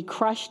when he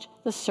crushed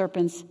the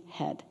serpent's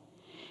head.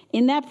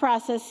 In that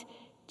process,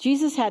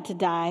 Jesus had to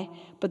die,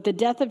 but the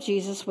death of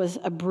Jesus was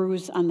a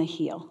bruise on the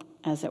heel,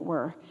 as it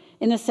were,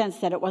 in the sense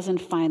that it wasn't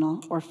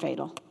final or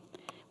fatal.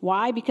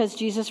 Why? Because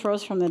Jesus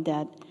rose from the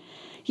dead.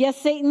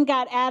 Yes, Satan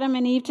got Adam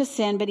and Eve to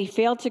sin, but he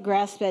failed to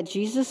grasp that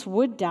Jesus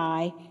would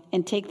die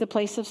and take the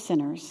place of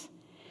sinners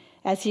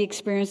as he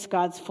experienced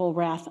God's full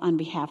wrath on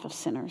behalf of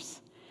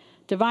sinners.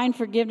 Divine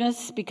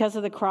forgiveness because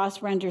of the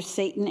cross renders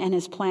Satan and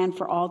his plan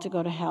for all to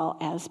go to hell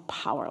as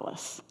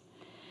powerless.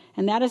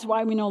 And that is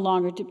why we no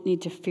longer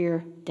need to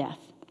fear death.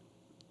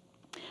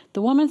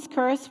 The woman's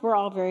curse, we're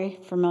all very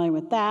familiar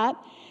with that.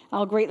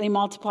 I'll greatly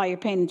multiply your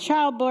pain in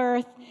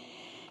childbirth,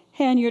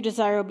 and your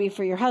desire will be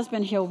for your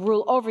husband. He'll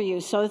rule over you.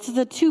 So this is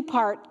a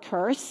two-part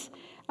curse,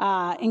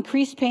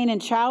 increased pain in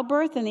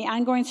childbirth and the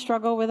ongoing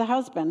struggle with a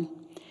husband.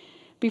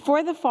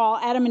 Before the fall,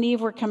 Adam and Eve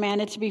were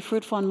commanded to be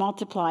fruitful and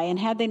multiply, and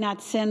had they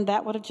not sinned,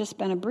 that would have just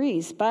been a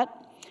breeze. But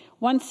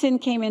once sin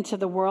came into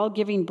the world,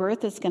 giving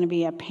birth is going to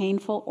be a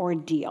painful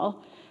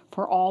ordeal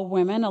for all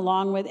women,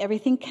 along with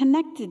everything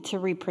connected to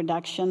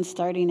reproduction,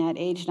 starting at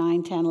age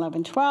 9, 10,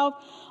 11, 12,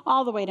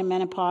 all the way to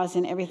menopause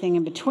and everything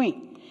in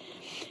between.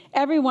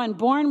 Everyone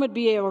born would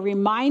be a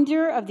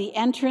reminder of the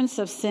entrance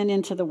of sin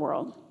into the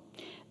world.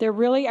 There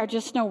really are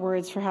just no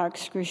words for how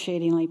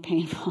excruciatingly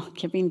painful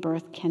giving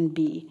birth can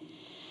be.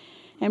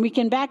 And we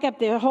can back up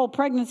the whole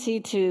pregnancy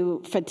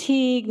to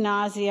fatigue,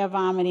 nausea,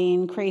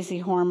 vomiting, crazy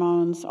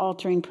hormones,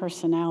 altering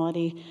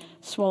personality,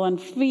 swollen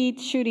feet,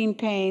 shooting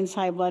pains,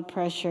 high blood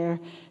pressure,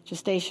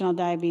 gestational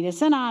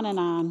diabetes, and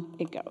on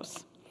it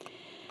goes.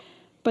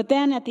 But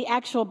then at the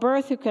actual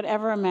birth, who could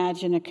ever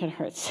imagine it could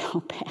hurt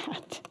so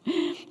bad?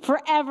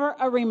 Forever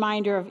a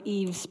reminder of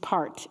Eve's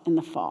part in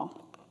the fall.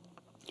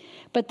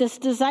 But this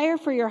desire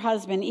for your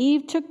husband,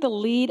 Eve took the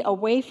lead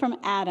away from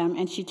Adam,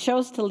 and she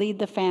chose to lead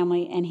the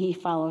family, and he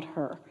followed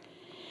her.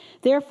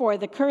 Therefore,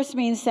 the curse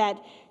means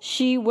that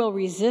she will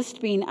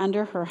resist being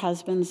under her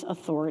husband's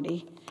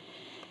authority.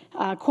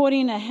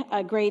 Quoting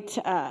a great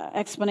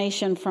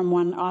explanation from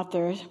one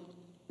author,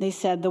 they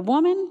said, "The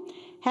woman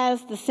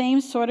has the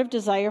same sort of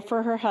desire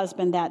for her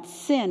husband that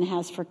sin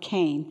has for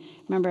Cain."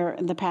 Remember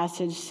in the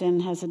passage, sin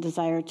has a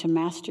desire to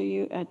master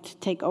you, to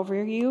take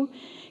over you.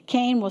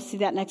 Cain, we'll see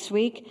that next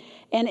week.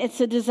 And it's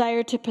a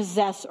desire to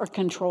possess or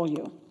control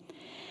you.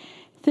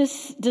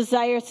 This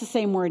desire, it's the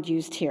same word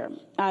used here,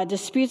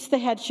 disputes the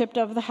headship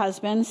of the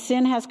husband.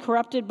 Sin has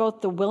corrupted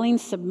both the willing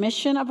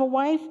submission of a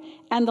wife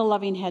and the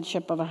loving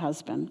headship of a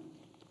husband.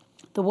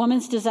 The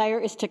woman's desire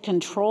is to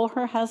control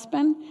her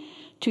husband,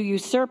 to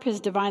usurp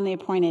his divinely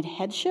appointed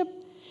headship,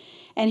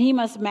 and he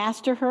must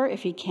master her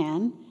if he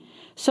can.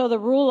 So the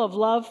rule of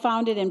love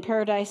founded in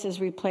paradise is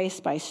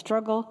replaced by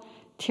struggle,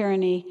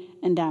 tyranny,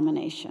 and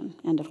domination.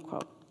 End of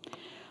quote.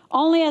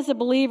 Only as a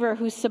believer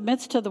who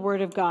submits to the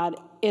Word of God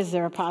is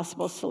there a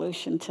possible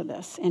solution to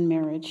this in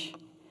marriage.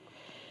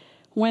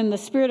 When the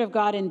Spirit of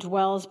God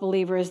indwells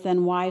believers,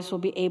 then wives will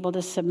be able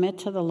to submit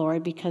to the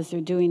Lord because they're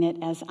doing it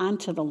as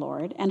unto the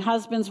Lord. And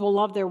husbands will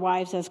love their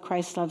wives as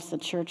Christ loves the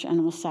church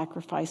and will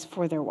sacrifice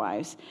for their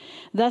wives.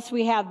 Thus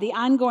we have the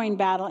ongoing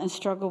battle and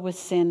struggle with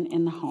sin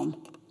in the home.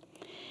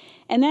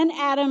 And then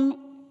Adam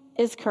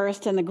is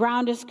cursed and the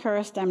ground is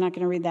cursed. I'm not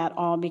going to read that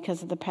all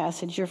because of the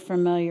passage. You're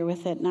familiar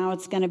with it. Now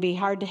it's going to be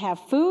hard to have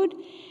food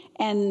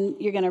and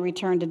you're going to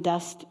return to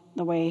dust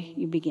the way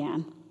you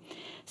began.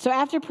 So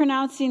after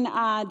pronouncing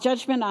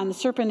judgment on the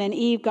serpent and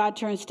Eve, God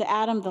turns to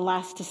Adam, the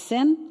last to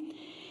sin.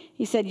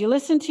 He said, "You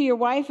listened to your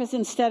wife as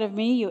instead of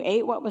me. You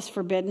ate what was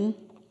forbidden."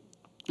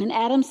 And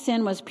Adam's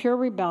sin was pure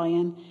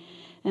rebellion.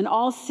 And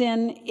all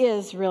sin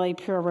is really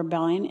pure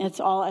rebellion. It's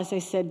all, as I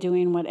said,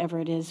 doing whatever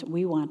it is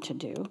we want to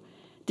do.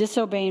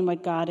 Disobeying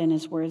what God in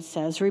his word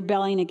says.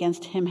 Rebelling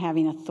against him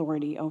having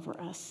authority over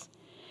us.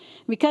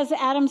 Because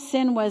Adam's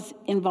sin was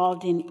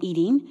involved in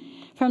eating,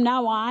 from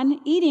now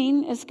on,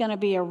 eating is going to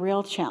be a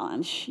real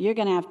challenge. You're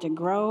going to have to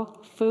grow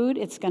food.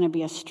 It's going to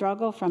be a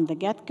struggle from the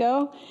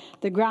get-go.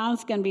 The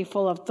ground's going to be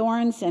full of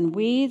thorns and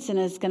weeds, and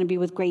it's going to be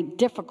with great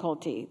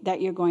difficulty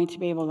that you're going to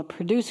be able to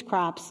produce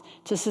crops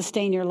to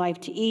sustain your life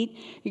to eat.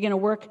 You're going to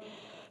work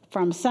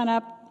from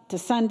sunup to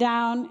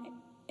sundown,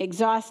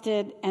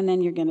 exhausted, and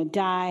then you're going to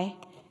die,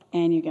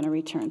 and you're going to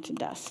return to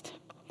dust.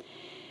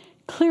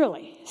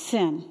 Clearly,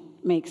 sin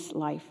makes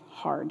life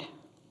hard.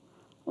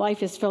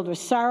 Life is filled with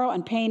sorrow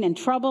and pain and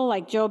trouble.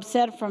 Like Job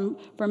said,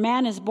 for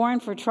man is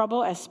born for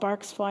trouble as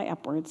sparks fly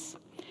upwards.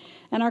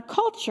 And our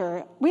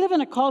culture, we live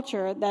in a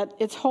culture that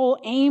its whole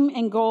aim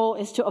and goal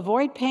is to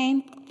avoid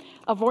pain,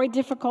 avoid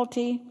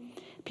difficulty.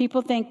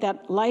 People think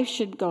that life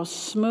should go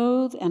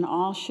smooth and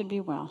all should be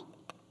well.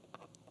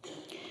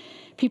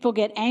 People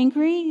get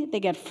angry, they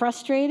get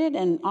frustrated,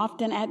 and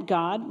often at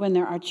God when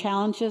there are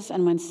challenges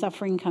and when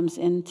suffering comes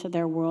into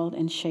their world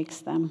and shakes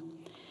them.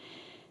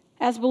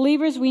 As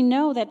believers, we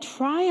know that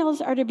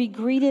trials are to be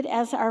greeted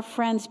as our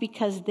friends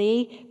because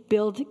they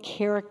build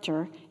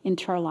character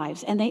into our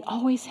lives, and they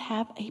always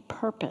have a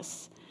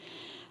purpose.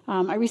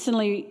 I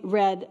recently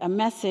read a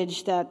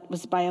message that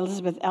was by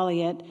Elizabeth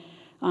Elliot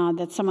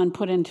that someone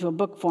put into a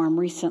book form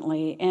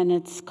recently, and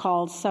it's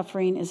called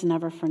 "Suffering is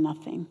Never for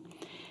Nothing."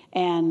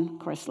 And, of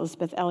course,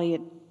 Elizabeth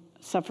Elliot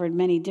suffered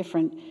many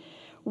different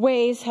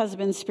ways,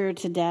 husband speared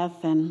to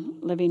death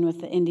and living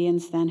with the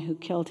Indians then who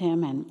killed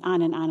him, and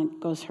on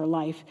goes her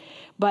life.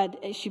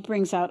 But she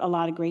brings out a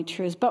lot of great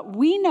truths. But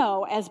we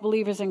know as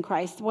believers in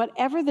Christ,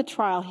 whatever the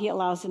trial he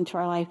allows into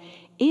our life,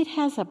 it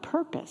has a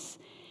purpose.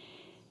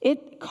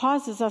 It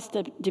causes us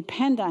to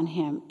depend on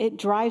him. It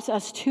drives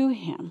us to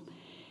him.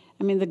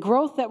 I mean, the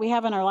growth that we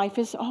have in our life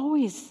is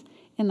always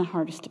in the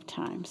hardest of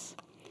times.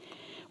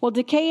 Well,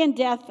 decay and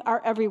death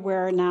are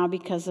everywhere now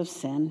because of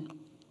sin.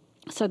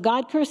 So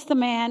God cursed the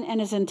man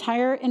and his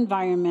entire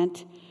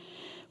environment,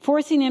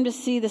 forcing him to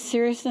see the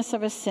seriousness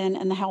of his sin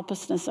and the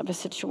helplessness of his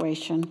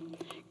situation.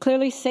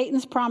 Clearly,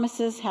 Satan's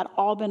promises had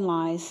all been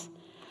lies.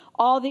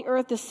 All the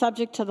earth is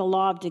subject to the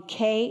law of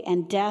decay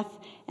and death,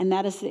 and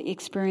that is the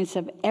experience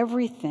of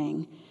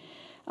everything,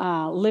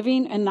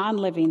 living and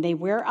non-living. They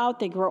wear out,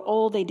 they grow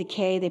old, they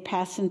decay, they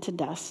pass into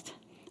dust.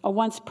 A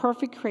once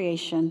perfect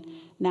creation,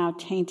 now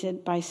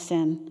tainted by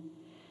sin.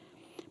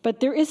 But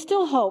there is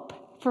still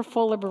hope for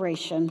full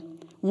liberation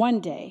one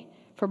day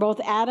for both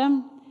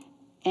Adam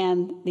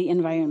and the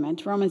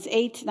environment. Romans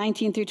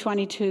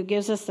 8:19-22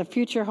 gives us the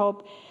future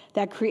hope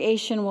that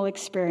creation will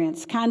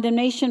experience.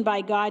 Condemnation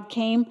by God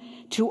came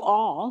to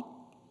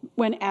all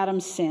when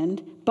Adam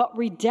sinned, but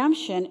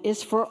redemption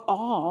is for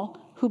all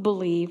who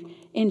believe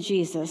in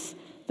Jesus,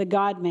 the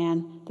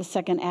God-man, the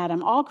second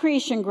Adam. All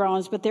creation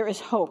groans, but there is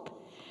hope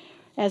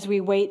as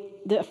we wait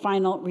the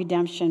final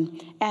redemption.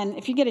 And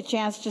if you get a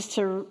chance just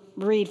to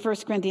read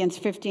 1 Corinthians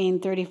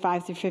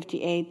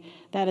 15:35-58,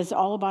 that is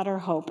all about our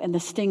hope and the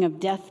sting of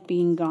death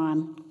being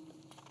gone.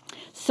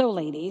 So,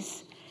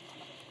 ladies,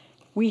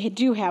 we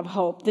do have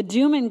hope. The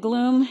doom and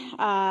gloom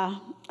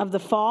of the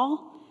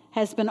fall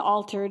has been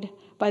altered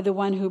by the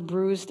one who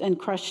bruised and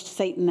crushed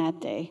Satan that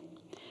day.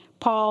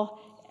 Paul,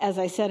 as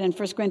I said in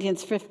 1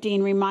 Corinthians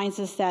 15, reminds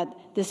us that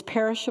this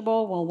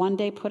perishable will one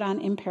day put on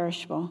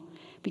imperishable.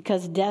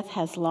 because death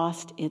has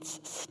lost its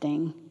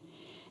sting.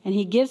 And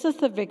he gives us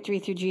the victory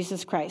through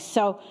Jesus Christ.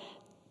 So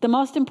the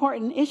most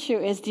important issue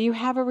is, do you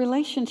have a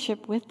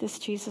relationship with this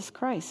Jesus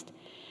Christ?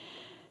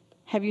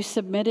 Have you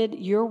submitted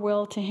your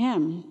will to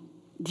him?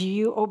 Do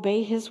you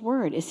obey his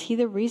word? Is he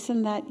the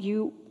reason that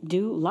you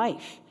do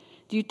life?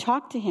 Do you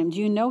talk to him? Do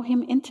you know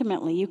him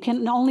intimately? You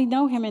can only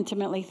know him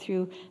intimately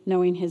through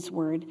knowing his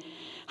word.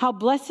 How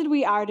blessed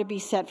we are to be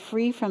set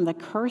free from the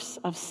curse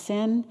of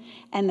sin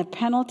and the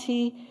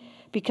penalty,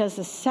 because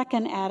the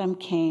second Adam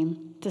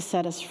came to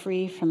set us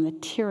free from the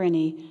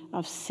tyranny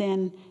of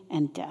sin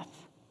and death.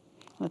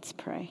 Let's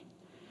pray.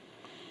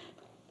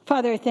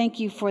 Father, thank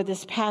you for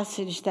this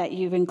passage that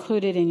you've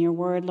included in your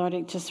word. Lord,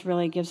 it just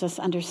really gives us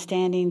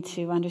understanding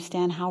to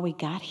understand how we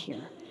got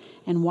here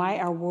and why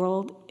our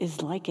world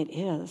is like it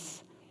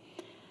is.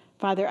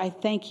 Father, I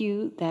thank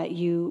you that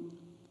you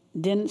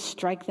didn't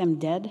strike them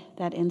dead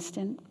that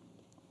instant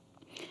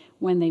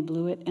when they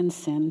blew it and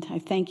sinned. I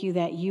thank you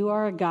that you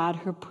are a God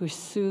who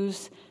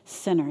pursues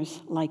sinners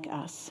like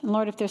us. And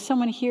Lord, if there's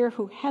someone here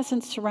who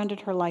hasn't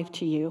surrendered her life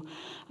to you,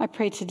 I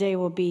pray today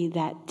will be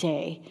that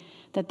day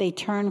that they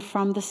turn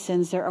from the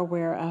sins they're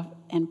aware of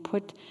and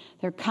put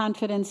their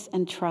confidence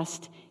and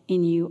trust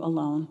in you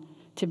alone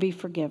to be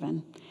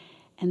forgiven.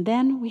 And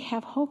then we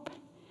have hope.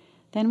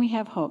 Then we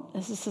have hope.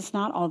 This is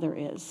not all there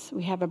is.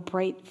 We have a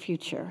bright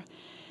future.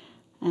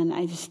 And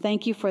I just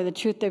thank you for the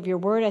truth of your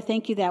word. I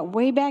thank you that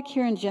way back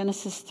here in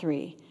Genesis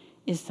 3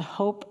 is the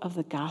hope of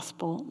the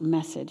gospel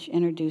message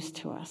introduced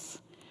to us.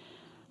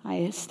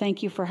 I just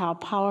thank you for how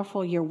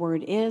powerful your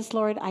word is,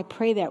 Lord. I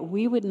pray that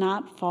we would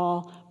not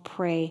fall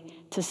prey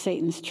to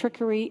Satan's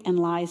trickery and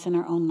lies in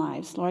our own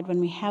lives. Lord, when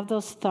we have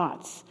those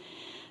thoughts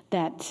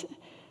that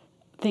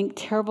think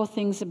terrible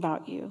things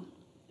about you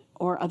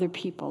or other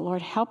people,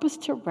 Lord, help us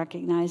to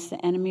recognize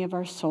the enemy of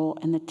our soul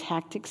and the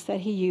tactics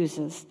that he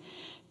uses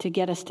to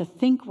get us to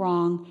think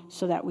wrong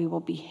so that we will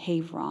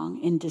behave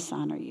wrong and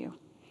dishonor you.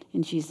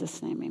 In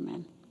Jesus' name,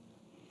 amen.